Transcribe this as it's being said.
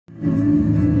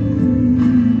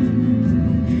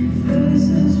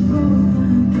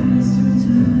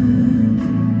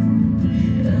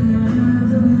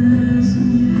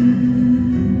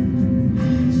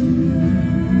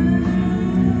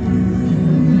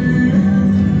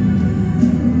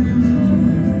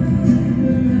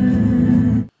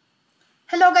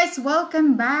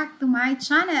Welcome back to my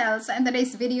channel. So in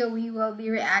today's video we will be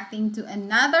reacting to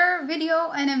another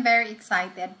video and I'm very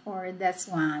excited for this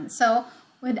one. So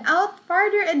without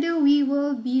further ado, we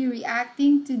will be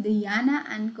reacting to Diana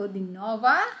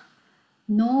Ankudinova,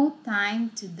 No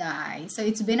Time to Die. So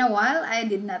it's been a while I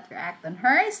did not react on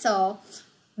her, so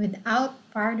without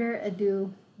further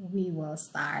ado we will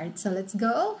start. So let's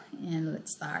go and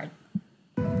let's start.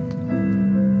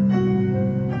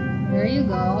 There you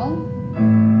go.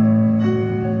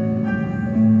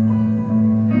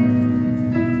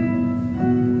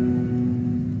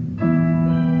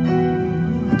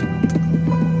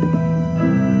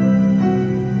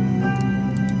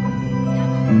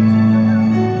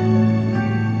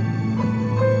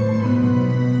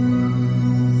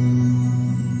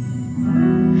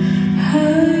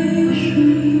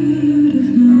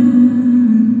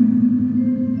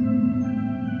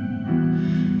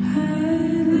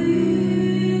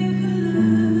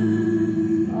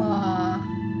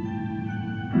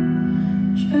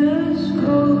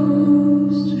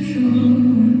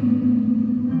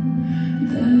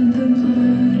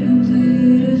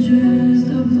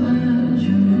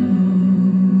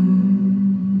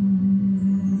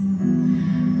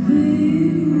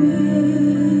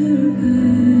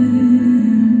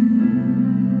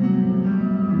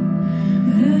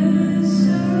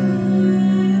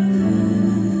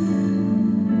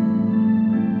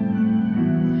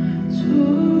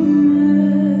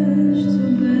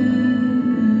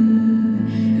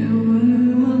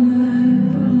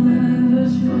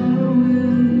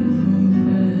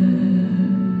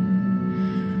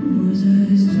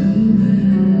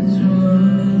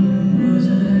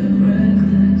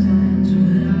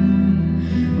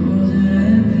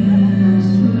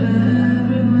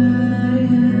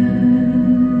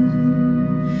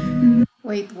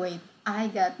 Wait, I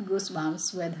got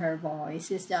goosebumps with her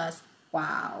voice. It's just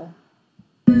wow.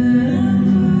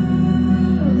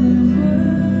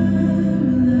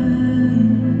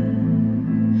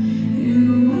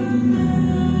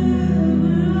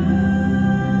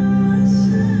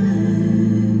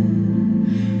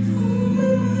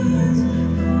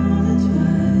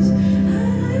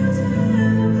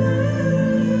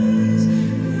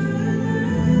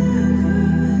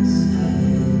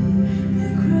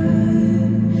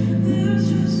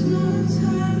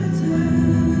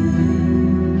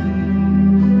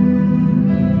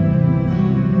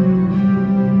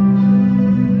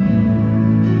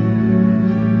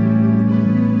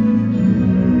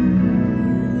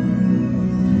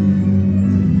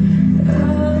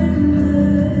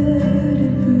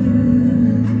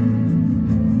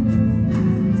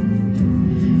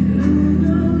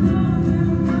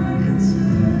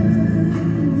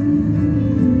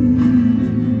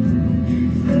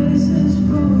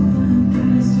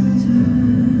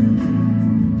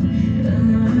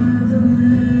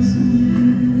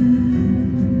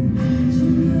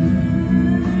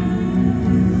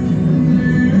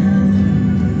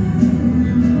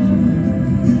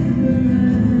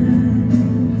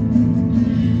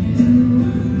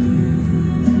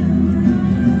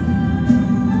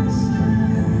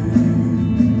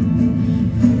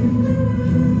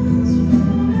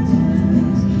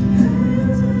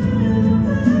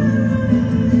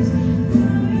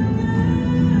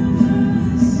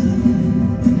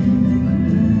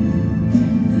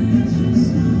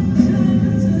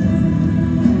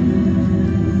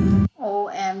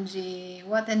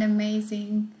 What an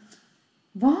amazing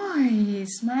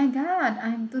voice. My God,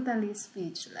 I'm totally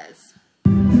speechless.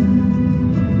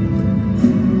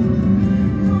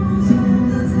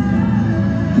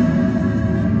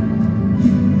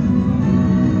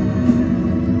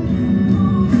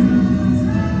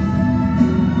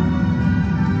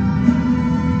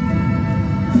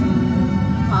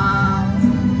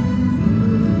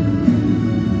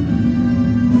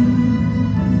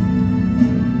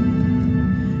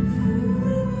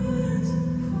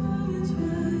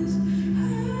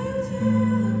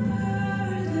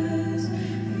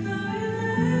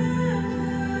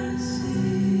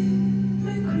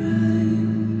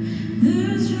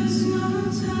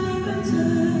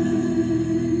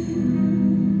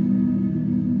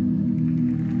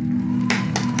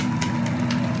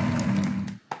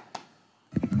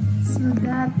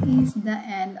 is the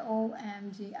end.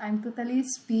 OMG, I'm totally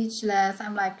speechless.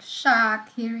 I'm like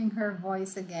shocked hearing her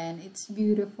voice again. It's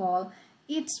beautiful,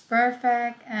 it's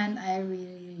perfect, and I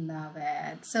really love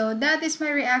it. So that is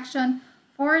my reaction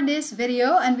for this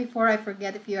video. And before I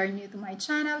forget, if you are new to my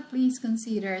channel, please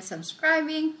consider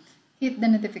subscribing, hit the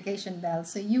notification bell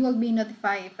so you will be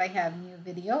notified if I have new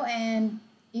video. And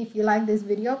if you like this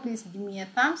video, please give me a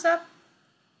thumbs up.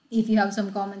 If you have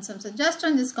some comments, some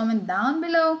suggestions, just comment down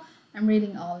below. I'm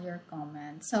reading all your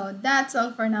comments. So that's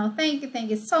all for now. Thank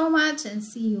you so much, and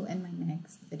see you in my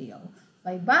next video.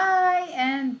 Bye bye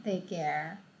and take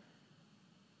care.